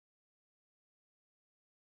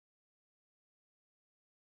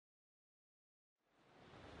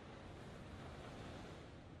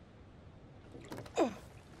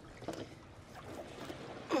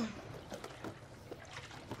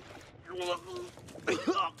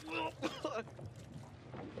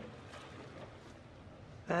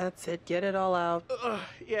That's it. Get it all out.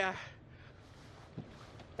 Yeah.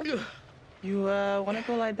 You, want to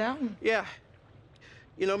go lie down? Yeah.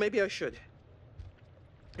 You know, maybe I should.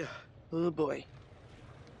 Yeah. Oh, boy.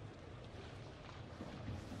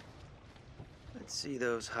 Let's see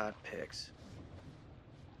those hot pics.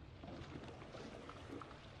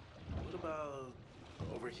 What about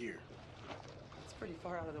over here? It's pretty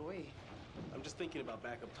far out of the way. I'm just thinking about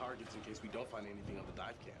backup targets in case we don't find anything on the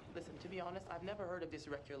dive cam. Listen, to be honest, I've never heard of this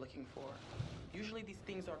wreck you're looking for. Usually these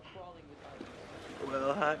things are crawling without you.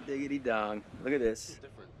 Well, hot diggity dong. Look at this. It's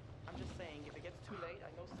different. I'm just saying, if it gets too late, I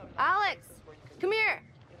know some... Alex, come here.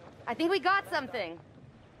 I think we got something.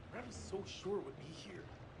 Brad was so sure it would be here.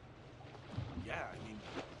 Yeah, I mean,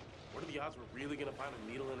 what are the odds we're really gonna find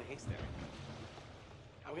a needle in a haystack?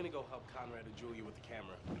 I'm gonna go help Conrad and Julia with the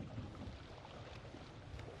camera.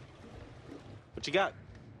 What you got?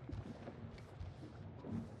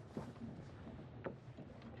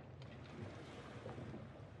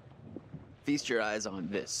 Feast your eyes on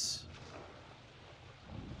this.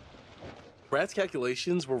 Brad's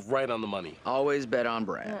calculations were right on the money. Always bet on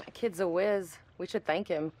Brad. Kid's a whiz. We should thank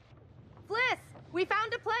him. Fliss, we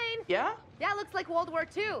found a plane. Yeah? Yeah, looks like World War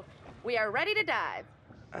II. We are ready to dive.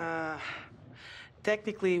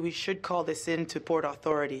 Technically, we should call this in to port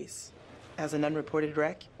authorities as an unreported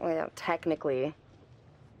wreck. Well, technically.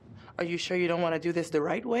 Are you sure you don't want to do this the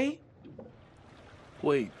right way?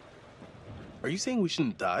 Wait, are you saying we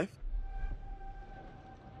shouldn't dive?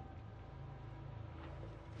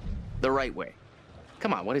 The right way.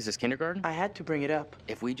 Come on, what is this, kindergarten? I had to bring it up.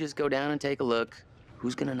 If we just go down and take a look,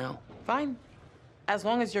 who's gonna know? Fine. As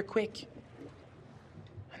long as you're quick.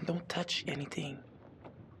 And don't touch anything.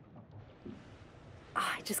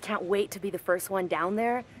 I just can't wait to be the first one down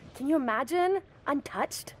there. Can you imagine?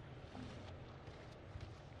 Untouched?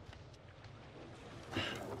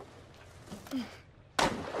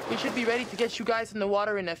 We should be ready to get you guys in the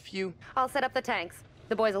water in a few. I'll set up the tanks.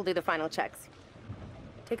 The boys will do the final checks.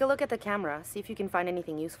 Take a look at the camera, see if you can find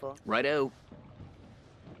anything useful. Righto.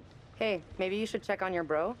 Hey, maybe you should check on your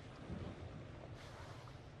bro?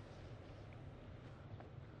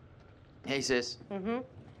 Hey, sis. Mm-hmm.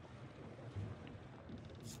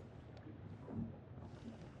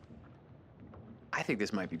 I think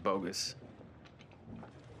this might be bogus.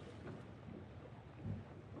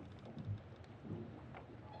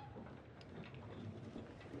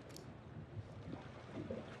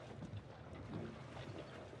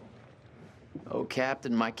 Oh,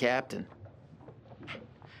 Captain, my captain.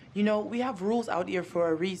 You know, we have rules out here for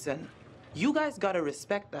a reason. You guys gotta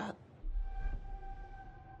respect that.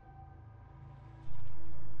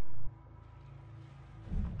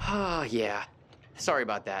 Ah, yeah. Sorry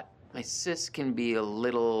about that. My sis can be a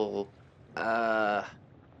little,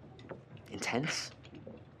 intense.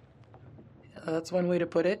 That's one way to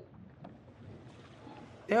put it.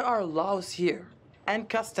 There are laws here, and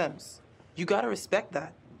customs. You gotta respect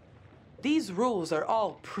that. These rules are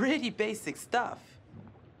all pretty basic stuff.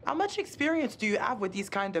 How much experience do you have with these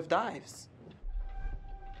kind of dives?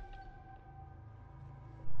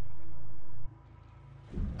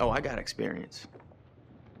 Oh, I got experience.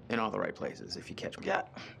 In all the right places, if you catch me. Yeah,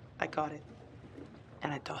 I got it.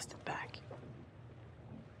 And I tossed it back.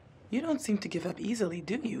 You don't seem to give up easily,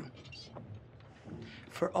 do you?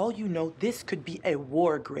 For all you know, this could be a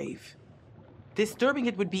war grave. Disturbing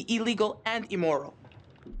it would be illegal and immoral.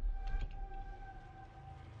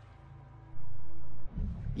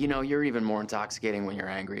 You know, you're even more intoxicating when you're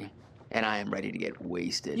angry. And I am ready to get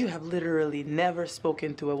wasted. You have literally never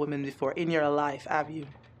spoken to a woman before in your life, have you?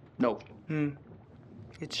 No.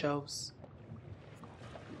 It shows.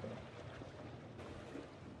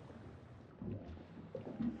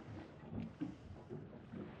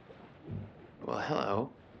 Well,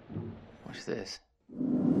 hello. What's this?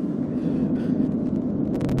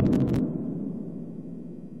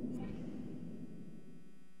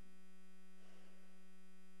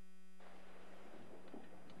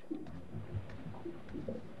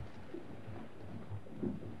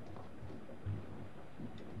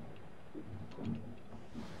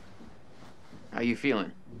 How you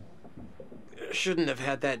feeling? Shouldn't have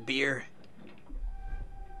had that beer.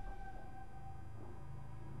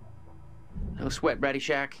 No sweat, Bratty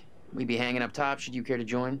Shack. We be hanging up top. Should you care to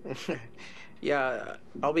join? Yeah,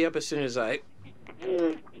 I'll be up as soon as I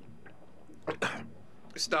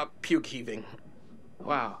stop puke heaving.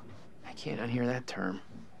 Wow, I can't unhear that term.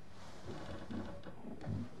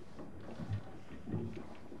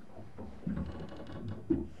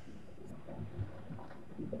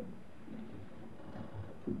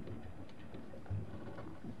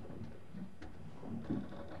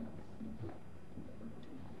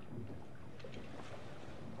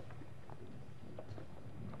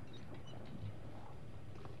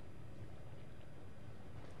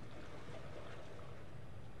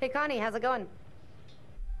 Hey, Connie, how's it going?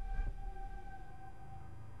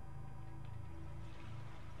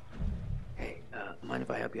 Hey, mind if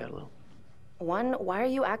I help you out a little? One, why are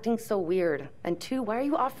you acting so weird? And two, why are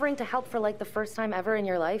you offering to help for like the first time ever in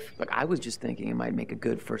your life? Look, I was just thinking it might make a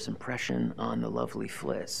good first impression on the lovely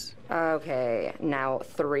Fliss. Okay, now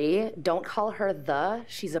three, don't call her the.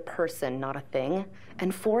 She's a person, not a thing.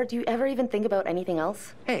 And four, do you ever even think about anything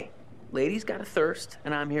else? Hey, lady's got a thirst,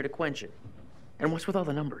 and I'm here to quench it. And what's with all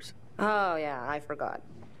the numbers? Oh, yeah, I forgot.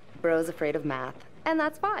 Bro's afraid of math. And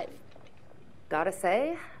that's 5. Gotta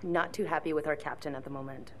say, not too happy with our captain at the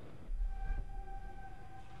moment.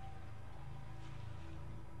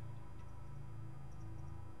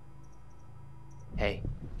 Hey,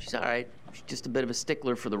 she's all right. She's just a bit of a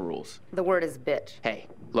stickler for the rules. The word is bitch. Hey,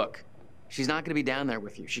 look. She's not gonna be down there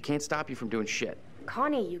with you. She can't stop you from doing shit.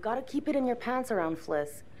 Connie, you gotta keep it in your pants around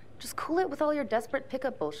Fliss. Just cool it with all your desperate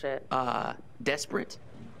pickup bullshit. Desperate?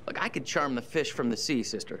 Look, I could charm the fish from the sea,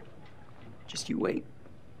 sister. Just you wait.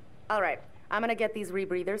 All right, I'm gonna get these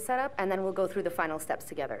rebreathers set up, and then we'll go through the final steps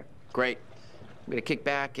together. Great. I'm gonna kick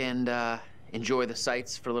back and, enjoy the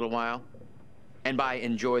sights for a little while. And by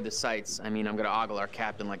enjoy the sights, I mean I'm gonna ogle our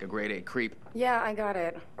captain like a grade A creep. Yeah, I got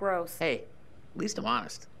it. Gross. Hey, at least I'm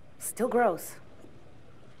honest. Still gross.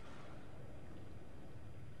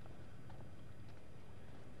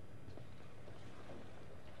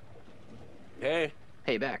 Hey.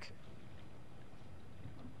 Hey, Beck.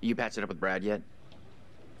 You patched it up with Brad yet?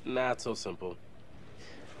 Not so simple.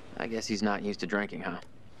 I guess he's not used to drinking, huh?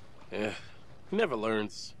 Yeah. He never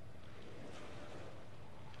learns.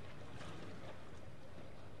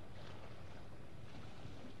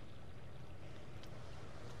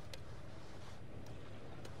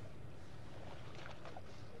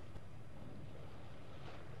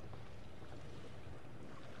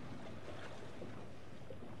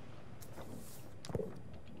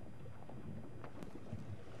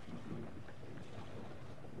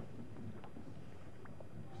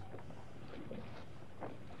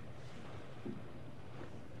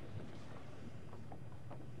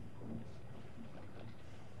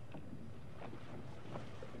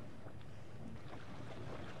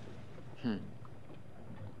 An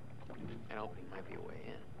opening might be a way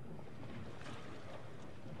in.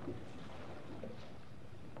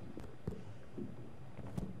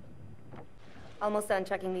 Almost done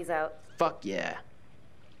checking these out. Fuck yeah.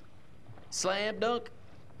 Slam dunk.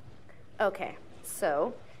 Okay,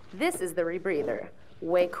 so this is the rebreather.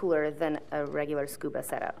 Way cooler than a regular scuba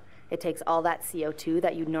setup. It takes all that CO2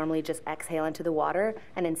 that you'd normally just exhale into the water,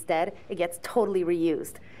 and instead, it gets totally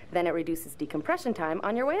reused. Then it reduces decompression time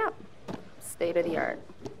on your way up. State of the art.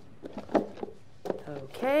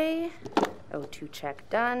 Okay, O2 check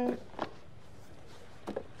done.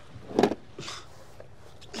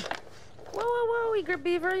 Whoa, eager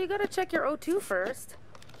beaver, you gotta check your O2 first.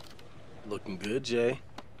 Looking good, Jay.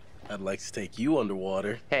 I'd like to take you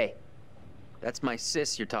underwater. Hey, that's my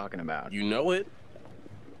sis you're talking about. You know it.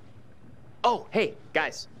 Oh, hey,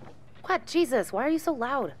 guys. What? Jesus, why are you so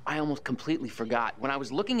loud? I almost completely forgot. When I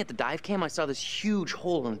was looking at the dive cam, I saw this huge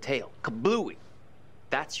hole in the tail. Kablooey.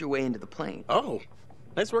 That's your way into the plane. Oh,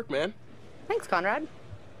 nice work, man. Thanks, Conrad.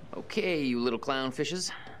 Okay, you little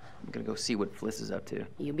clownfishes. I'm gonna go see what Fliss is up to.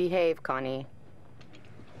 You behave, Connie.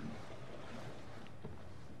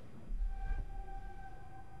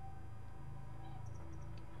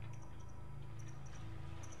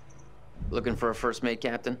 Looking for a first mate,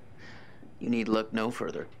 Captain? You need look no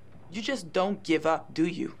further. You just don't give up, do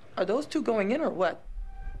you? Are those two going in or what?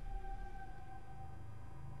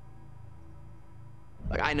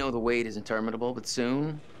 Like, I know the wait is interminable, but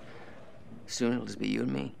soon it'll just be you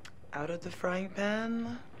and me. Out of the frying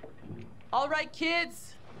pan? All right,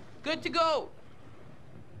 kids. Good to go.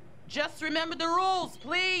 Just remember the rules,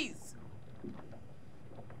 please.